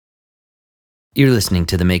You're listening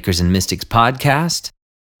to the Makers and Mystics podcast.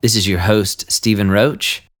 This is your host, Stephen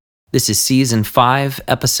Roach. This is Season 5,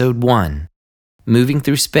 Episode 1, Moving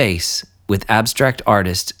Through Space with abstract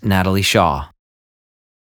artist Natalie Shaw.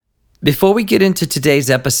 Before we get into today's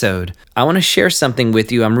episode, I want to share something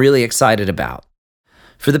with you I'm really excited about.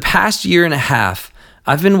 For the past year and a half,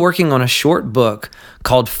 I've been working on a short book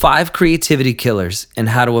called 5 Creativity Killers and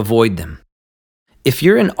How to Avoid Them. If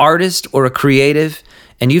you're an artist or a creative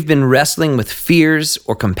and you've been wrestling with fears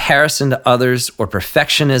or comparison to others or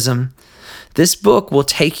perfectionism, this book will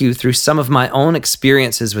take you through some of my own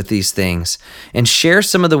experiences with these things and share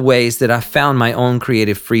some of the ways that I found my own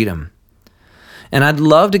creative freedom. And I'd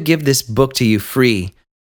love to give this book to you free.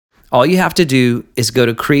 All you have to do is go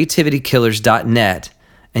to creativitykillers.net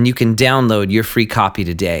and you can download your free copy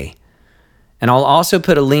today. And I'll also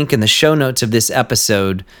put a link in the show notes of this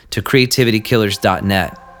episode to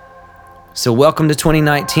creativitykillers.net. So welcome to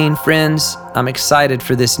 2019, friends. I'm excited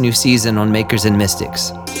for this new season on Makers and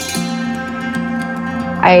Mystics.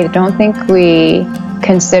 I don't think we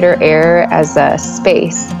consider air as a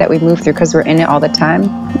space that we move through because we're in it all the time,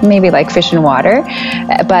 maybe like fish in water,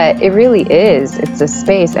 but it really is. It's a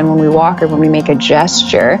space, and when we walk or when we make a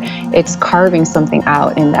gesture, it's carving something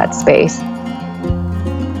out in that space.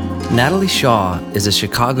 Natalie Shaw is a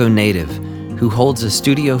Chicago native who holds a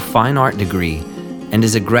studio fine art degree and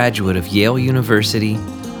is a graduate of Yale University,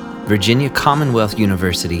 Virginia Commonwealth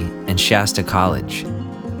University, and Shasta College.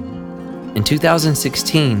 In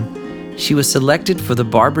 2016, she was selected for the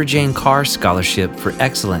Barbara Jane Carr Scholarship for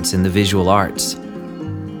Excellence in the Visual Arts.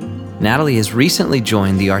 Natalie has recently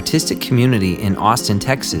joined the artistic community in Austin,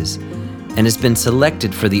 Texas, and has been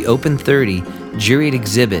selected for the Open 30 juried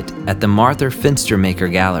exhibit at the Martha Fenstermaker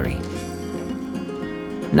Gallery.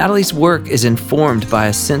 Natalie's work is informed by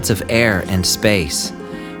a sense of air and space,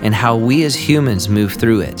 and how we as humans move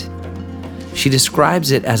through it. She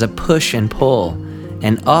describes it as a push and pull,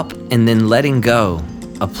 an up and then letting go,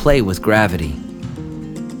 a play with gravity.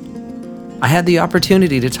 I had the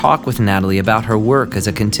opportunity to talk with Natalie about her work as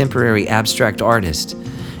a contemporary abstract artist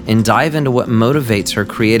and dive into what motivates her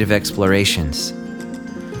creative explorations.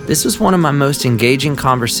 This was one of my most engaging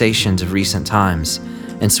conversations of recent times,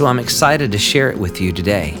 and so I'm excited to share it with you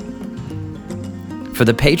today. For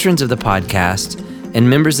the patrons of the podcast and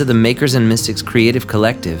members of the Makers and Mystics Creative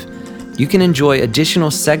Collective, you can enjoy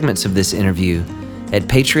additional segments of this interview at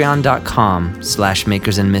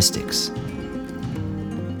patreon.com/makersandmystics.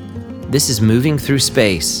 This is Moving Through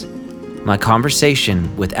Space, my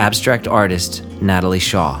conversation with abstract artist Natalie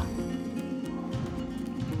Shaw.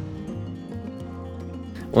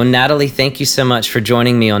 Well, Natalie, thank you so much for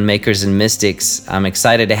joining me on Makers and Mystics. I'm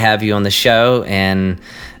excited to have you on the show, and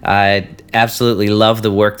I absolutely love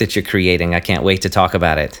the work that you're creating. I can't wait to talk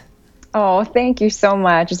about it. Oh, thank you so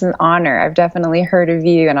much. It's an honor. I've definitely heard of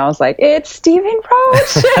you, and I was like, it's Stephen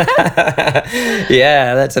Roach.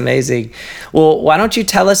 Yeah, that's amazing. Well, why don't you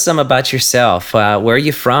tell us some about yourself? Where are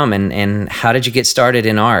you from, and how did you get started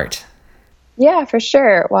in art? Yeah, for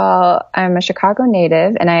sure. Well, I'm a Chicago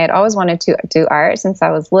native, and I had always wanted to do art since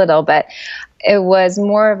I was little, but it was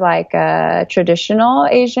more of like a traditional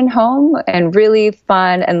Asian home and really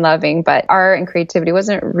fun and loving, but art and creativity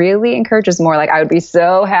wasn't really encouraged. It was more like, I would be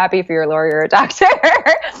so happy if you're a lawyer or a doctor.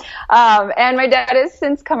 And my dad has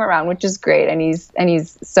since come around, which is great. And he's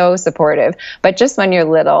so supportive. But just when you're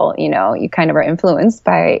little, you kind of are influenced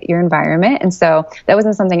by your environment. And so that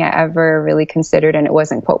wasn't something I ever really considered. And it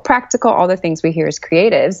wasn't, quote, practical, all the things we hear as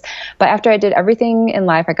creatives. But after I did everything in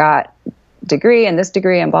life, I got degree and this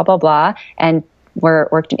degree and blah, blah, blah, and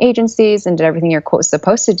worked in agencies and did everything you're, quote,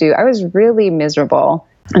 supposed to do, I was really miserable.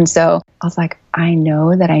 And so I was like, I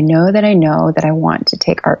know that I want to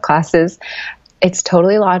take art classes. It's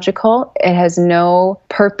totally logical. It has no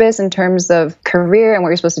purpose in terms of career and what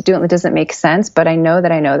you're supposed to do. It doesn't make sense, but I know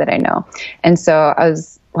that I know. And so I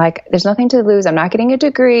was like, there's nothing to lose. I'm not getting a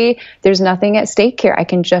degree. There's nothing at stake here. I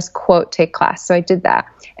can just, quote, take class. So I did that.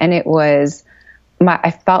 And it was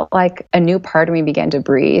I felt like a new part of me began to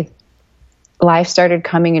breathe. Life started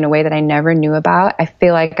coming in a way that I never knew about. I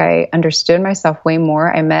feel like I understood myself way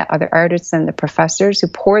more. I met other artists and the professors who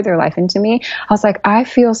poured their life into me. I was like, I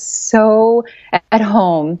feel so at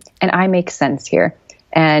home and I make sense here.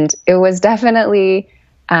 And it was definitely,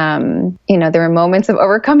 there were moments of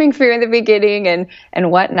overcoming fear in the beginning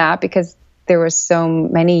and whatnot, because there was so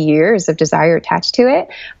many years of desire attached to it,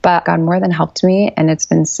 but God more than helped me, and it's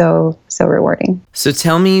been so rewarding. So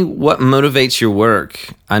tell me what motivates your work.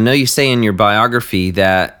 I know you say in your biography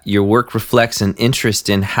that your work reflects an interest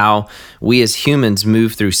in how we as humans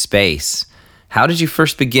move through space. How did you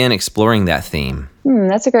first begin exploring that theme?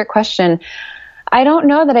 That's a great question. I don't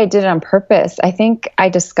know that I did it on purpose. I think I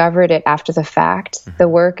discovered it after the fact. The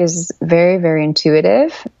work is very, very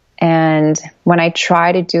intuitive. And when I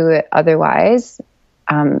try to do it otherwise,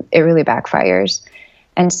 it really backfires.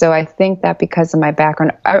 And so I think that because of my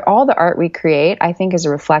background, all the art we create, I think, is a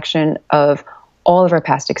reflection of all of our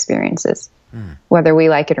past experiences, whether we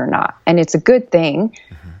like it or not. And it's a good thing.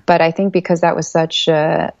 But I think because that was such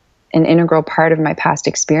an integral part of my past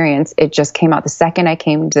experience, it just came out. The second I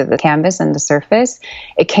came to the canvas and the surface,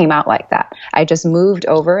 it came out like that. I just moved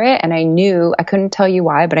over it, and I couldn't tell you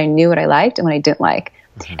why, but I knew what I liked and what I didn't like.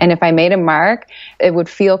 And if I made a mark, it would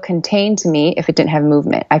feel contained to me if it didn't have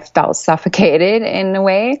movement. I felt suffocated in a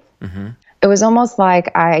way. It was almost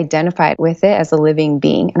like I identified with it as a living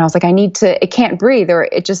being. And I was like, it can't breathe, or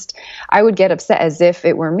I would get upset as if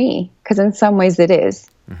it were me, because in some ways it is.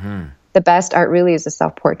 The best art really is a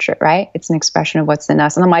self-portrait, right? It's an expression of what's in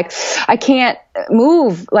us. And I'm like, I can't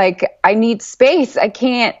move. Like, I need space. I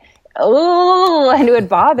can't. And it would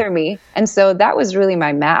bother me. And so that was really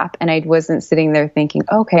my map. And I wasn't sitting there thinking,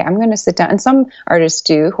 okay, I'm going to sit down. And some artists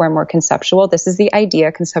do, who are more conceptual. This is the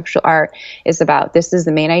idea. Conceptual art is about, this is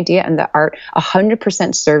the main idea, and the art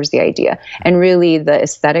 100% serves the idea. And really the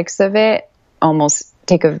aesthetics of it almost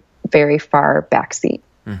take a very far backseat.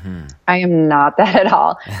 I am not that at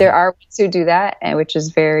all. There are ones who do that, and which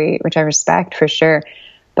I respect for sure.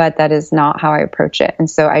 But that is not how I approach it. And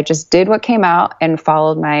so I just did what came out and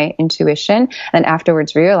followed my intuition, and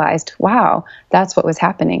afterwards realized, wow, that's what was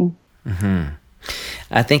happening.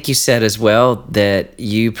 I think you said as well that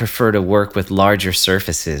you prefer to work with larger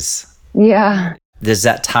surfaces. Yeah. Does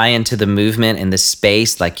that tie into the movement and the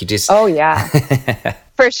space? Like you just... Oh, yeah.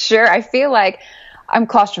 For sure. I feel like I'm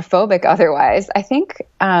claustrophobic otherwise. I think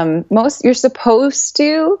you're supposed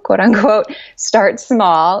to, quote unquote, start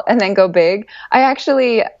small and then go big. I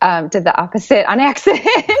actually did the opposite on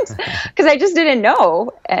accident because I just didn't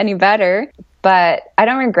know any better. But I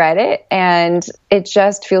don't regret it, and it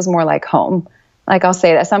just feels more like home. Like, I'll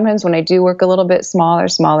say that sometimes when I do work a little bit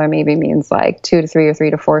smaller maybe means like 2 to 3 or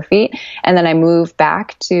 3 to 4 feet, and then I move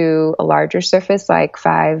back to a larger surface, like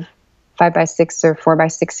 5 by 6 or 4 by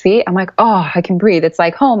 6 feet, I'm like, oh, I can breathe. It's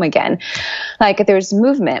like home again. Like, there's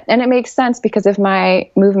movement. And it makes sense because if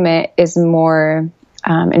my movement is more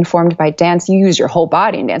informed by dance, you use your whole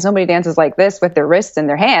body in dance. Nobody dances like this with their wrists and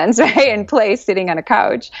their hands, right? In place, sitting on a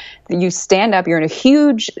couch. You stand up, you're in a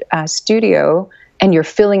huge studio, and you're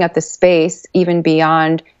filling up the space even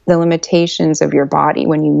beyond the limitations of your body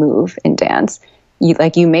when you move in dance.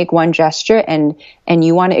 You make one gesture and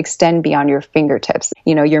you want to extend beyond your fingertips.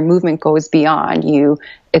 Your movement goes beyond you.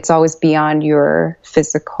 It's always beyond your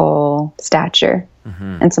physical stature.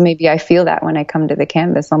 And so maybe I feel that when I come to the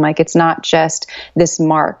canvas. I'm like, it's not just this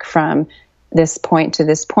mark from this point to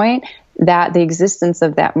this point, that the existence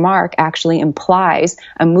of that mark actually implies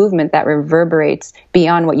a movement that reverberates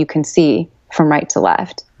beyond what you can see from right to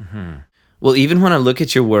left. Well, even when I look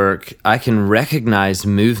at your work, I can recognize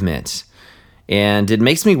movement. And it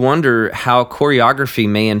makes me wonder how choreography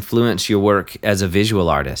may influence your work as a visual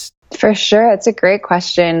artist. For sure. It's a great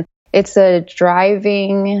question. It's a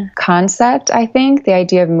driving concept, I think, the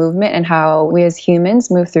idea of movement and how we as humans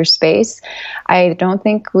move through space. I don't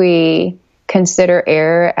think we consider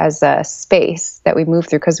air as a space that we move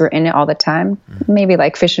through because we're in it all the time, maybe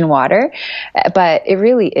like fish in water, but it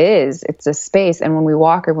really is. It's a space. And when we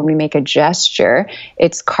walk or when we make a gesture,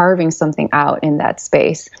 it's carving something out in that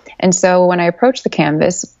space. And so when I approach the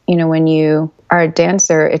canvas, when you are a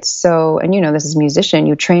dancer, it's so, and this is a musician,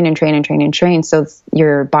 you train and train and train and train. So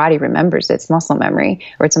your body remembers it. It's muscle memory,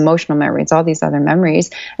 or it's emotional memory. It's all these other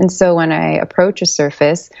memories. And so when I approach a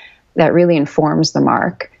surface, that really informs the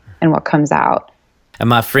mark and what comes out. And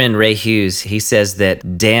my friend Ray Hughes, he says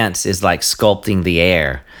that dance is like sculpting the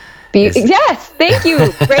air. Yes, thank you.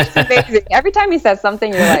 Ray's amazing. Every time he says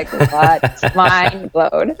something, you're like, what? Mind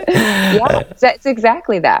blown. Yeah, it's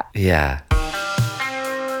exactly that. Yeah.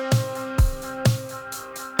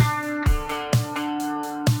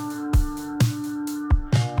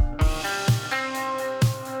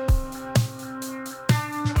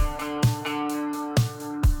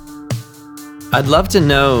 I'd love to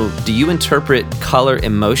know, do you interpret color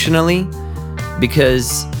emotionally?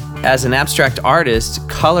 Because as an abstract artist,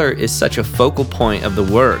 color is such a focal point of the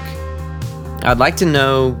work. I'd like to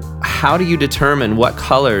know, how do you determine what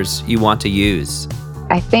colors you want to use?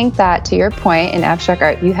 I think that, to your point, in abstract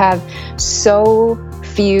art, you have so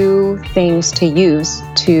few things to use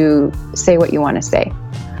to say what you want to say.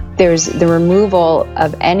 there's the removal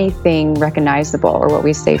of anything recognizable, or what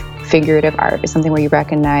we say figurative art is something where you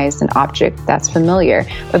recognize an object that's familiar.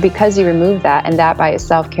 But because you remove that, and that by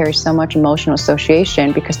itself carries so much emotional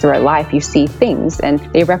association, because throughout life you see things and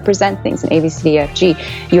they represent things in A, B, C, D, F, G,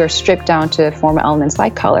 you are stripped down to formal elements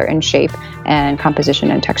like color and shape and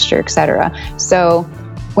composition and texture, etc. So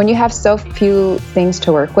when you have so few things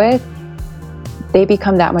to work with, they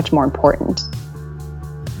become that much more important.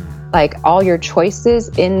 Like all your choices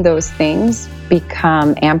in those things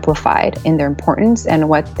become amplified in their importance and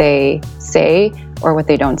what they say or what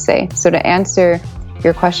they don't say. So to answer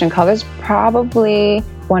your question, color is probably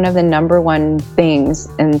one of the number one things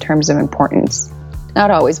in terms of importance. Not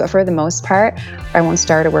always, but for the most part, I won't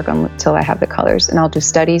start to work on until I have the colors. And I'll do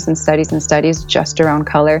studies and studies and studies just around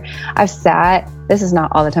color. I've sat, this is not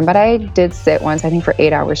all the time, but I did sit once, I think for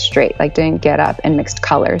 8 hours straight, like didn't get up and mixed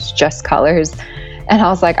colors, just colors. And I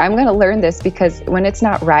was like, I'm going to learn this, because when it's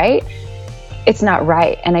not right, it's not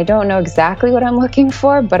right. And I don't know exactly what I'm looking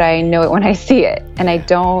for, but I know it when I see it. And I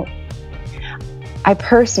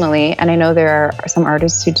personally, and I know there are some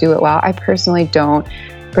artists who do it well, I personally don't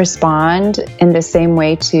respond in the same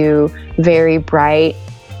way to very bright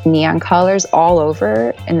neon colors all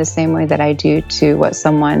over in the same way that I do to what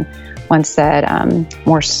someone once said,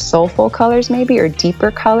 more soulful colors maybe, or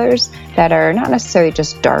deeper colors that are not necessarily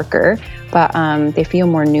just darker, but they feel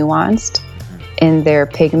more nuanced in their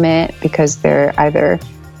pigment, because they're either,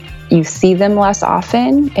 you see them less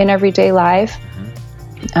often in everyday life.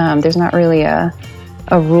 There's not really a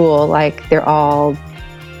rule like they're all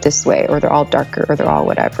this way, or they're all darker, or they're all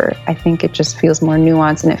whatever. I think it just feels more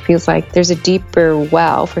nuanced, and it feels like there's a deeper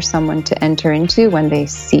well for someone to enter into when they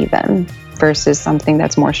see them, versus something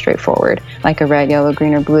that's more straightforward, like a red, yellow,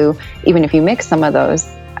 green, or blue. Even if you mix some of those,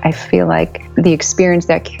 I feel like the experience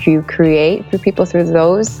that you create through people through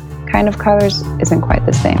those kind of colors isn't quite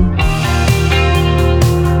the same.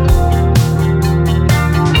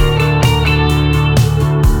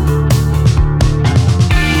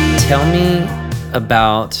 Tell me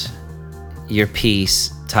about your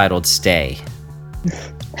piece titled Stay.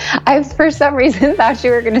 I, for some reason, thought you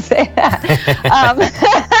were going to say that.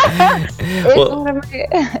 It's well, one of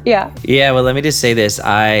my, yeah. Yeah, well, let me just say this.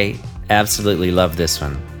 I absolutely love this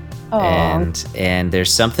one. Aww. And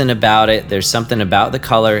there's something about it. There's something about the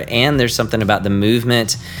color, and there's something about the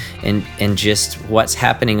movement and just what's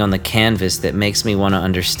happening on the canvas that makes me want to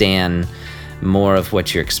understand more of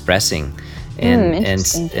what you're expressing.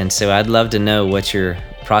 And so I'd love to know what your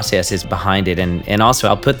process is behind it. And also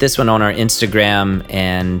I'll put this one on our Instagram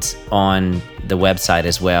and on the website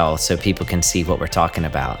as well, so people can see what we're talking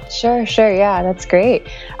about. Sure. Yeah, that's great.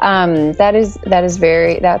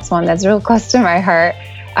 That's one that's real close to my heart.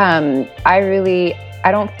 I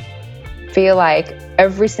don't feel like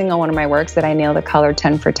every single one of my works that I nail the color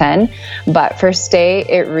 10 for 10, but for Stay,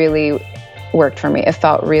 it really worked for me. It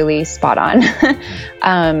felt really spot on.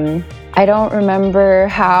 I don't remember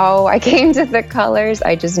how I came to the colors.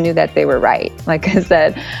 I just knew that they were right. Like I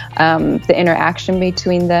said, the interaction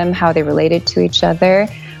between them, how they related to each other,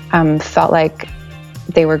 felt like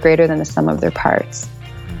they were greater than the sum of their parts.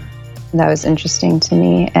 That was interesting to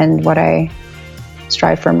me, and what I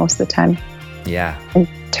strive for most of the time. Yeah. In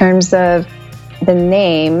terms of the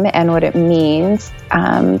name and what it means,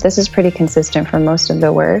 this is pretty consistent for most of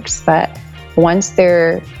the works, but once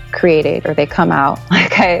they're created or they come out,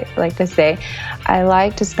 like I like to say, I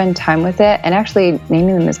like to spend time with it. And actually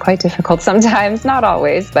naming them is quite difficult sometimes, not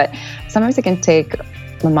always, but sometimes it can take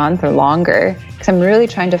a month or longer, because I'm really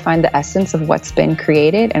trying to find the essence of what's been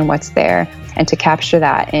created and what's there, and to capture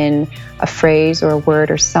that in a phrase or a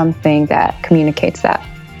word or something that communicates that.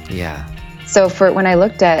 Yeah. So for when I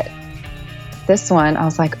looked at this one, I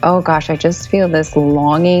was like, oh gosh, I just feel this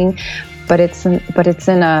longing, but it's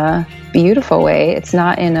in a beautiful way. It's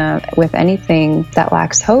not with anything that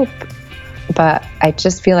lacks hope, but I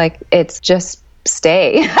just feel like it's just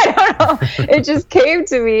stay. I don't know. It just came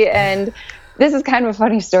to me. And this is kind of a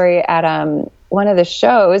funny story. At one of the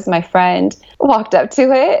shows, my friend walked up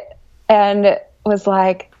to it and was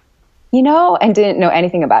like, and didn't know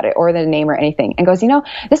anything about it or the name or anything, and goes,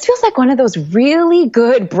 this feels like one of those really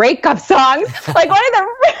good breakup songs, like one of the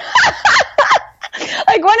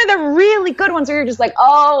like one of the really good ones where you're just like,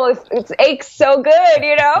 oh, it aches so good,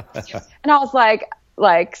 And I was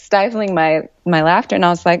like stifling my laughter, and I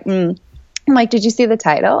was like, I'm like, did you see the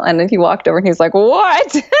title? And then he walked over and he was like,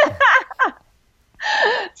 what?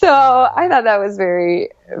 So I thought that was very,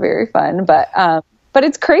 very fun. But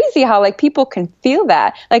it's crazy how people can feel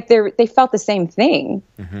that, like they felt the same thing.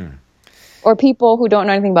 Mm-hmm. Or people who don't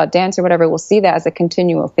know anything about dance or whatever will see that as a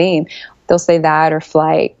continual theme. They'll say that, or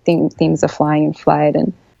flight, themes of flying and flight.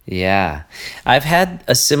 And Yeah. I've had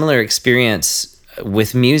a similar experience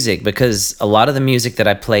with music because a lot of the music that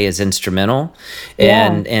I play is instrumental.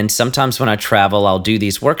 And sometimes when I travel, I'll do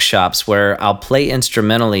these workshops where I'll play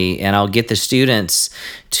instrumentally and I'll get the students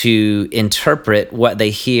to interpret what they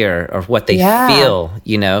hear or what they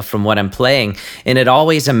feel, from what I'm playing. And it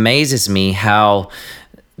always amazes me how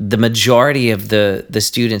the majority of the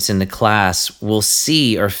students in the class will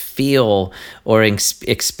see or feel or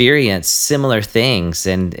experience similar things,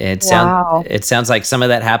 and it sounds like some of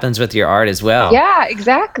that happens with your art as well. Yeah,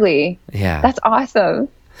 exactly. Yeah, that's awesome.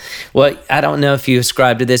 Well, I don't know if you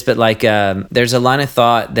ascribe to this, but there's a line of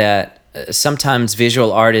thought that sometimes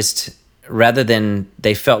visual artists, rather than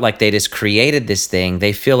they felt like they just created this thing,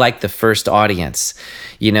 they feel like the first audience,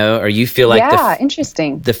 or you feel like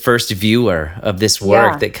the first viewer of this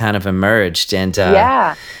work that kind of emerged. And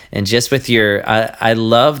and just with I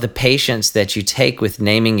love the patience that you take with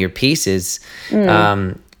naming your pieces.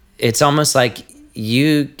 It's almost like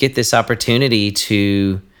you get this opportunity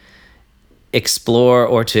to explore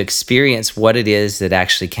or to experience what it is that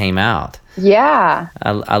actually came out. Yeah.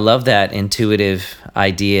 I love that intuitive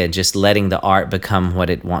idea, just letting the art become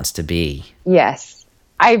what it wants to be. Yes.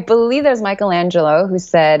 I believe there's Michelangelo who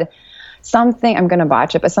said something, I'm going to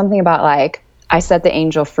botch it, but something about I set the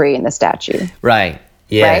angel free in the statue. Right.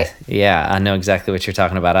 Yeah. Right? Yeah. I know exactly what you're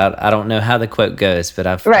talking about. I don't know how the quote goes, but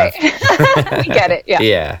I've we get it. Yeah.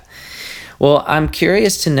 Yeah. Well, I'm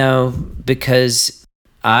curious to know because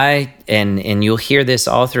and you'll hear this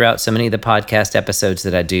all throughout so many of the podcast episodes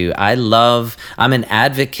that I do. I'm an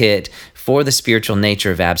advocate for the spiritual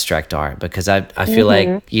nature of abstract art because I feel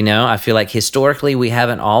I feel like historically we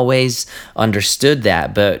haven't always understood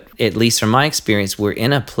that, but at least from my experience, we're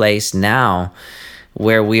in a place now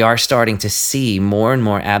where we are starting to see more and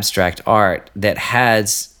more abstract art that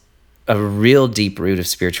has a real deep root of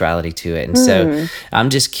spirituality to it. And so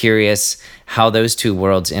I'm just curious how those two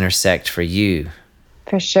worlds intersect for you.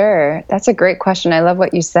 For sure. That's a great question. I love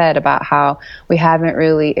what you said about how we haven't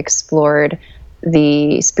really explored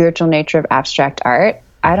the spiritual nature of abstract art.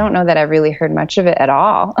 I don't know that I've really heard much of it at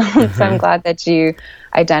all. So I'm glad that you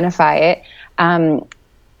identify it.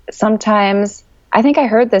 Sometimes, I think I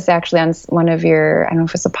heard this actually on one of your, I don't know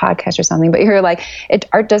if it's a podcast or something, but you're like,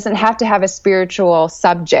 art doesn't have to have a spiritual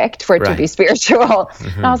subject for it to be spiritual.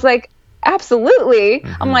 And I was like, absolutely.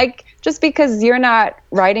 I'm like, just because you're not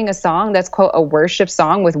writing a song that's, quote, a worship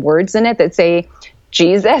song with words in it that say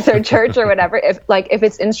Jesus or church or whatever, if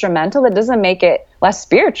it's instrumental, it doesn't make it less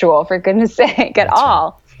spiritual, for goodness sake, at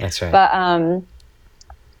all. That's right. But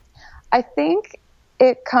I think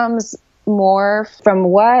it comes more from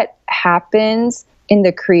what happens in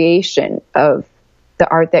the creation of the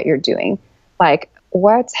art that you're doing. Like,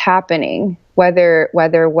 what's happening, whether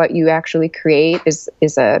what you actually create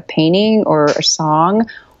is a painting or a song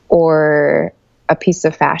or a piece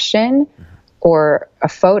of fashion or a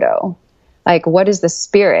photo. Like, what is the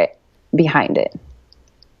spirit behind it?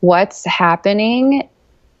 What's happening?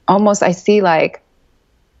 Almost, I see like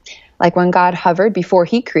when God hovered before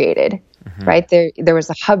he created, right? There was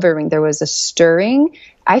a hovering, there was a stirring.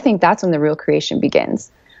 I think that's when the real creation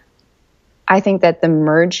begins. I think that the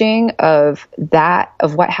merging of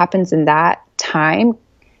what happens in that time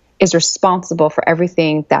is responsible for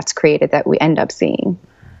everything that's created that we end up seeing.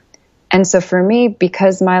 And so for me,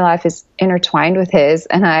 because my life is intertwined with his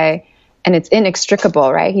and it's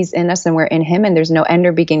inextricable, right? He's in us and we're in him, and there's no end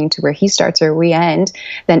or beginning to where he starts or we end,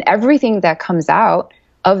 then everything that comes out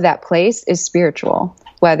of that place is spiritual,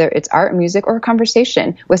 whether it's art, music, or a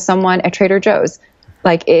conversation with someone at Trader Joe's.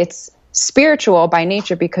 Like, it's spiritual by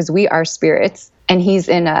nature because we are spirits and he's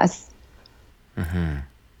in us.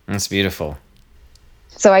 That's beautiful.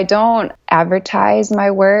 So I don't advertise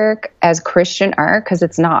my work as Christian art because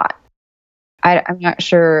it's not. I'm not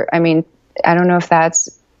sure. I mean, I don't know if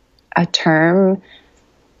that's a term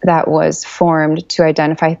that was formed to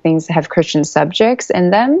identify things that have Christian subjects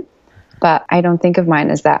in them, but I don't think of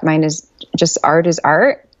mine as that. Mine is just art is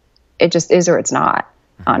art. It just is or it's not,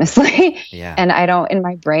 honestly. Yeah. And in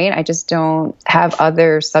my brain, I just don't have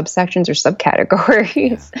other subsections or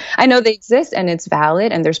subcategories. Yeah. I know they exist and it's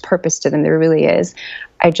valid and there's purpose to them. There really is.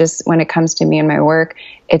 When it comes to me and my work,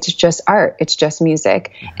 it's just art. It's just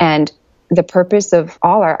music. And the purpose of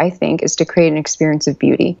all art, I think, is to create an experience of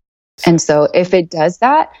beauty. And so if it does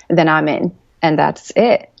that, then I'm in, and that's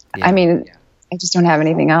it. Yeah. I mean, I just don't have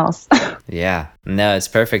anything else. Yeah, no, it's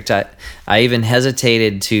perfect. I even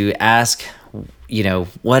hesitated to ask,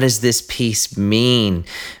 what does this piece mean?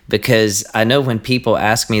 Because I know when people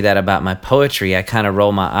ask me that about my poetry, I kind of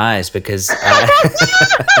roll my eyes because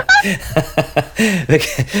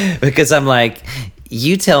I'm like,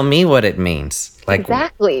 you tell me what it means. Like,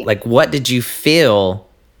 Exactly. Like, what did you feel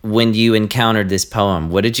when you encountered this poem?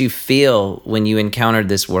 What did you feel when you encountered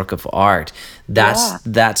this work of art?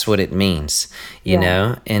 That's what it means, you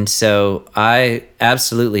know? And so I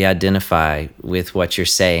absolutely identify with what you're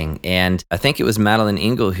saying. And I think it was Madeline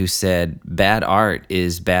Engel who said, bad art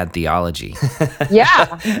is bad theology. Yeah.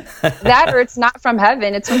 That, or it's not from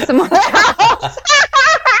heaven, it's from somewhere else.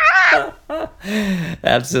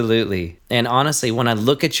 Absolutely. And honestly, when I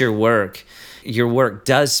look at your work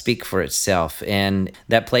does speak for itself. And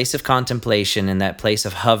that place of contemplation and that place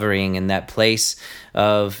of hovering and that place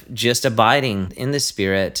of just abiding in the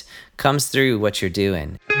Spirit comes through what you're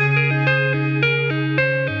doing.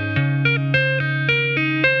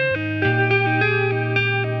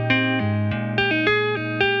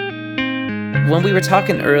 When we were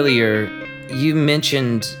talking earlier, you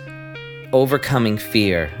mentioned overcoming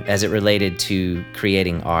fear as it related to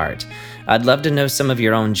creating art. I'd love to know some of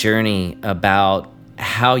your own journey about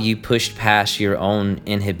how you pushed past your own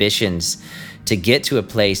inhibitions to get to a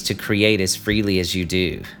place to create as freely as you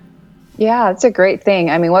do. Yeah, it's a great thing.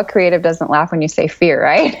 I mean, what creative doesn't laugh when you say fear,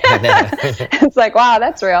 right? It's like, wow,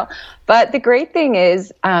 that's real. But the great thing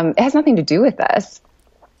is, it has nothing to do with us.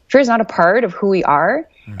 Fear is not a part of who we are,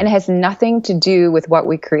 and it has nothing to do with what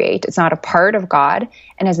we create. It's not a part of God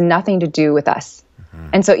and has nothing to do with us.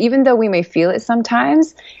 And so even though we may feel it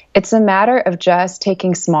sometimes, it's a matter of just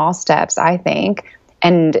taking small steps, I think,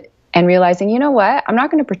 and realizing, you know what, I'm not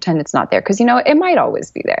going to pretend it's not there, because, you know, it might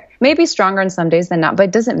always be there. Maybe stronger on some days than not, but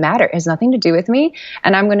it doesn't matter. It has nothing to do with me.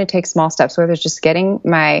 And I'm going to take small steps, whether it's just getting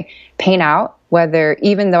my pain out, whether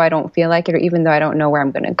even though I don't feel like it, or even though I don't know where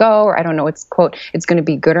I'm going to go, or I don't know it's going to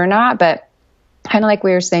be good or not. But kind of like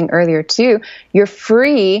we were saying earlier too, you're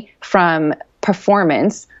free from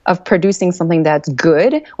performance of producing something that's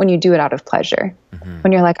good when you do it out of pleasure.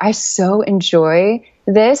 When you're like, I so enjoy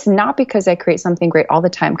this, not because I create something great all the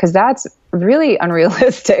time, because that's really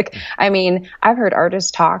unrealistic. I mean, I've heard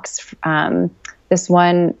artist talks. This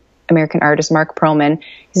one American artist, Mark Perlman,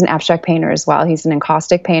 he's an abstract painter as well. He's an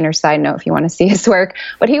encaustic painter, side note, if you want to see his work.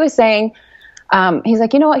 But he was saying, he's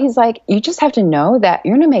like, you know what? He's like, you just have to know that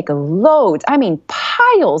you're going to make loads. I mean,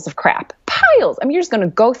 piles of crap, piles. I mean, you're just going to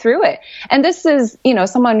go through it. And this is, you know,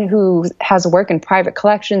 someone who has work in private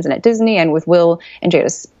collections and at Disney and with Will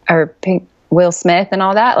Smith and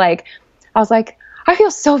all that. Like, I was like, I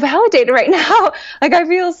feel so validated right now. Like, I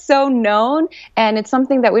feel so known. And it's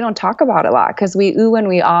something that we don't talk about a lot, because we ooh and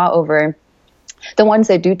we ah over the ones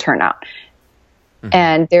that do turn out.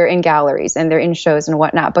 And they're in galleries and they're in shows and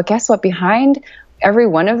whatnot. But guess what? Behind every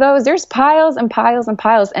one of those, there's piles and piles and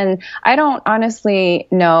piles. And I don't honestly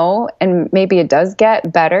know, and maybe it does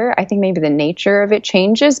get better. I think maybe the nature of it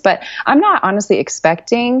changes, but I'm not honestly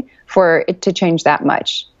expecting for it to change that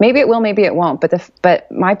much. Maybe it will, maybe it won't.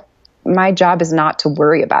 But my job is not to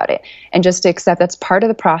worry about it, and just to accept that's part of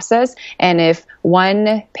the process. And if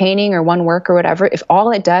one painting or one work or whatever, if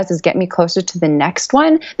all it does is get me closer to the next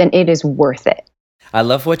one, then it is worth it. I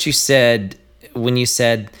love what you said when you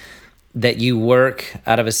said that you work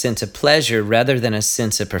out of a sense of pleasure rather than a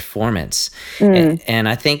sense of performance. And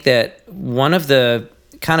I think that one of the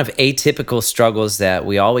kind of atypical struggles that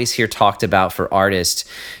we always hear talked about for artists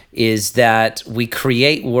is that we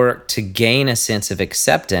create work to gain a sense of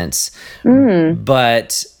acceptance.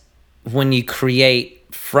 But when you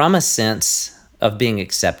create from a sense of being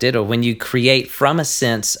accepted, or when you create from a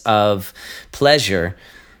sense of pleasure,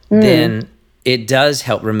 then it does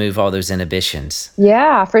help remove all those inhibitions.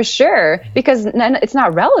 Yeah, for sure. Because it's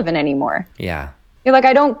not relevant anymore. Yeah. You're like,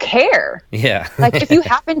 I don't care. Yeah. Like, if you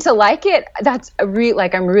happen to like it, that's I'm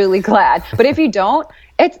really glad. But if you don't,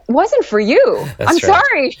 it wasn't for you. I'm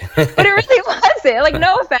sorry. But it really wasn't. Like,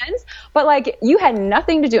 no offense. But like, you had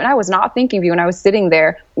nothing to do. And I was not thinking of you when I was sitting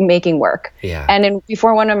there making work. Yeah. And then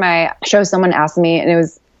before one of my shows, someone asked me, and it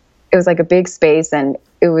was like a big space, and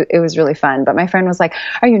it was really fun. But my friend was like,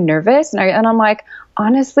 are you nervous? And I'm like,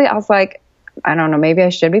 honestly, I was like, I don't know, maybe I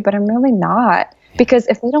should be, but I'm really not. Because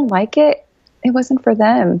if they don't like it, it wasn't for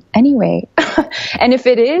them anyway. And if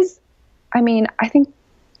it is, I mean, I think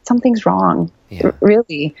something's wrong,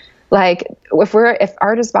 really. Like, if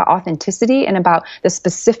art is about authenticity and about the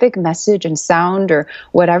specific message and sound or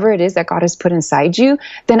whatever it is that God has put inside you,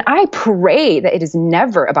 then I pray that it is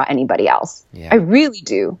never about anybody else. Yeah. I really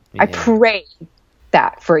do. Yeah. I pray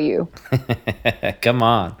that for you. Come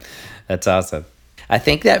on. That's awesome. I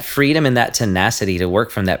think that freedom and that tenacity to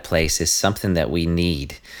work from that place is something that we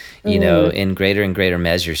need, you know, in greater and greater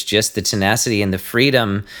measures. Just the tenacity and the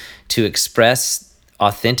freedom to express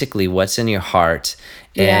authentically what's in your heart,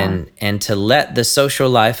 and to let the social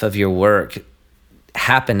life of your work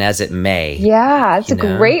happen as it may. Yeah, that's a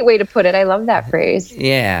great way to put it. I love that phrase.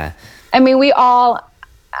 Yeah. I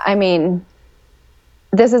mean,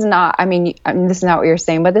 this is not what you're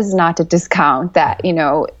saying, but this is not to discount that,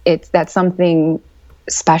 it's that something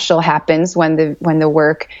special happens when the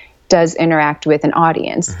work does interact with an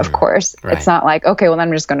audience, of course. Right. It's not like, okay, well,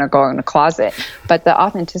 I'm just going to go in a closet. But the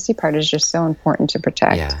authenticity part is just so important to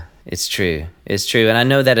protect. Yeah. It's true. It's true. And I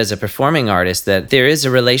know that as a performing artist, that there is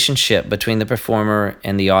a relationship between the performer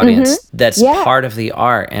and the audience that's part of the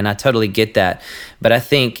art. And I totally get that. But I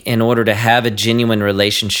think in order to have a genuine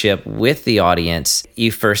relationship with the audience,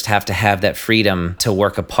 you first have to have that freedom to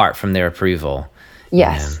work apart from their approval.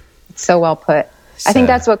 Yes. So well put. So, I think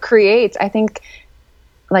that's what creates,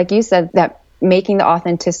 like you said, that making the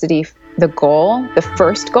authenticity the goal, the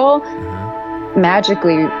first goal,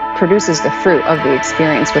 magically produces the fruit of the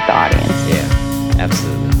experience with the audience. Yeah,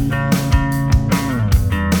 absolutely.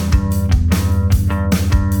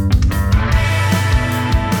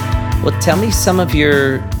 Well, tell me some of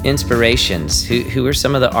your inspirations. Who are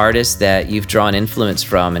some of the artists that you've drawn influence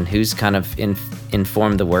from, and who's kind of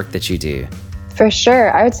informed the work that you do? For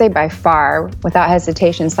sure. I would say by far, without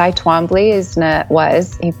hesitation, Cy Twombly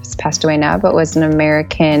he's passed away now, but was an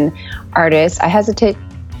American artist. I hesitate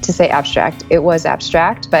to say abstract. It was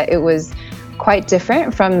abstract, but it was quite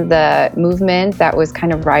different from the movement that was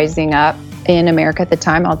kind of rising up in America at the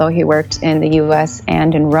time, although he worked in the US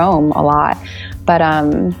and in Rome a lot. But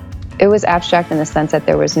it was abstract in the sense that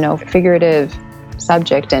there was no figurative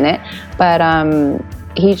subject in it. But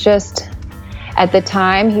he just, at the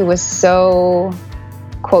time, he was so,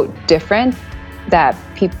 quote, different that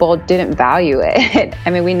people didn't value it. I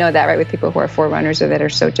mean, we know that, right, with people who are forerunners or that are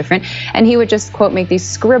so different. And he would just, quote, make these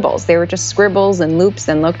scribbles. They were just scribbles and loops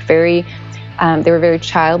and looked they were very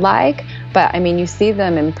childlike. But I mean, you see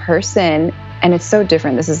them in person and it's so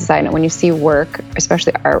different. This is a side note. When you see work,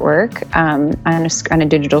 especially artwork, on a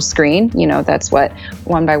digital screen, that's what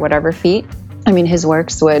 1 by whatever feet. I mean, his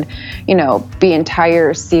works would, be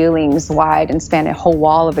entire ceilings wide and span a whole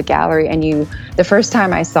wall of a gallery. And the first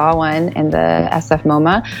time I saw one in the SF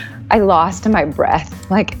MoMA, I lost my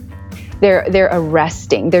breath. Like, they're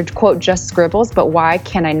arresting. They're, quote, just scribbles, but why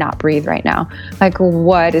can I not breathe right now? Like,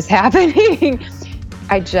 what is happening?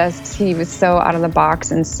 He was so out of the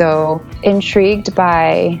box and so intrigued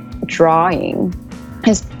by drawing.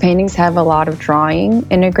 His paintings have a lot of drawing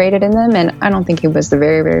integrated in them, and I don't think he was the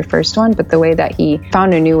very, very first one, but the way that he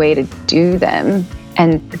found a new way to do them,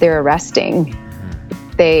 and they're arresting.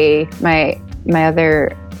 My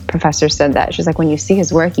other professor said that. She's like, when you see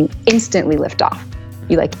his work, you instantly lift off.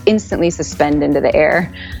 You like instantly suspend into the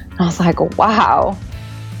air. And I was like, wow.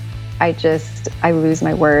 I lose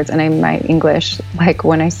my words and my English, like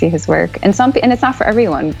when I see his work. And it's not for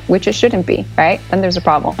everyone, which it shouldn't be, right? Then there's a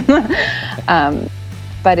problem.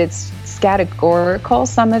 But it's categorical,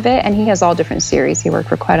 some of it, and he has all different series. He worked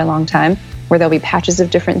for quite a long time where there'll be patches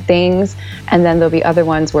of different things, and then there'll be other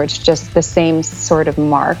ones where it's just the same sort of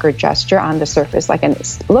mark or gesture on the surface. And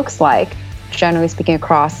it looks like, generally speaking,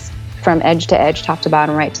 across from edge to edge, top to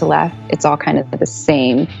bottom, right to left, it's all kind of the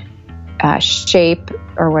same shape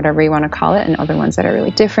or whatever you want to call it, and other ones that are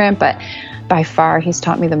really different. But by far, he's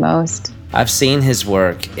taught me the most. I've seen his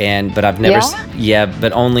work, but I've never,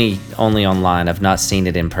 but only online. I've not seen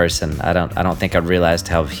it in person. I don't think I realized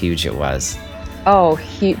how huge it was. Oh,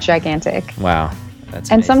 huge, gigantic. Wow, that's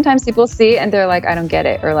amazing. And sometimes people see it and they're like, I don't get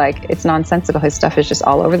it, or like, it's nonsensical. His stuff is just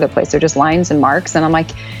all over the place. They're just lines and marks, and I'm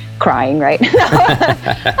like crying, right?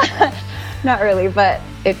 Not really, but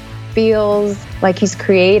it feels like he's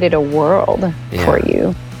created a world for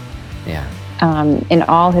you. Yeah. In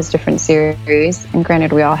all his different series, and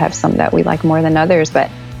granted, we all have some that we like more than others,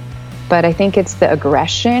 but I think it's the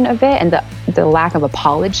aggression of it and the lack of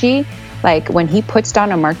apology. Like, when he puts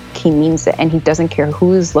down a mark, he means it, and he doesn't care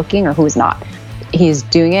who's looking or who's not. He's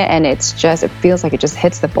doing it, and it feels like it just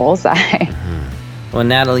hits the bullseye. Mm-hmm. Well,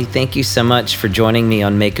 Natalie, thank you so much for joining me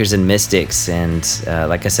on Makers and Mystics. And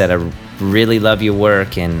like I said, I really love your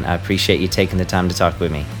work, and I appreciate you taking the time to talk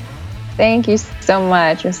with me. Thank you so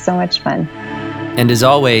much. It was so much fun. And as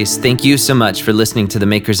always, thank you so much for listening to the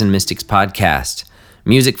Makers and Mystics podcast.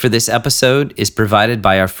 Music for this episode is provided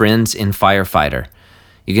by our friends in Firefighter.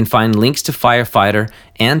 You can find links to Firefighter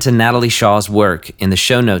and to Natalie Shaw's work in the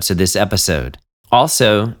show notes of this episode.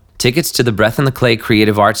 Also, tickets to the Breath in the Clay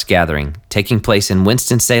Creative Arts Gathering, taking place in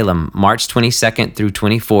Winston-Salem, March 22nd through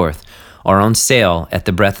 24th, are on sale at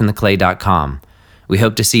thebreathintheclay.com. We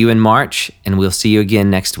hope to see you in March, and we'll see you again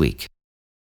next week.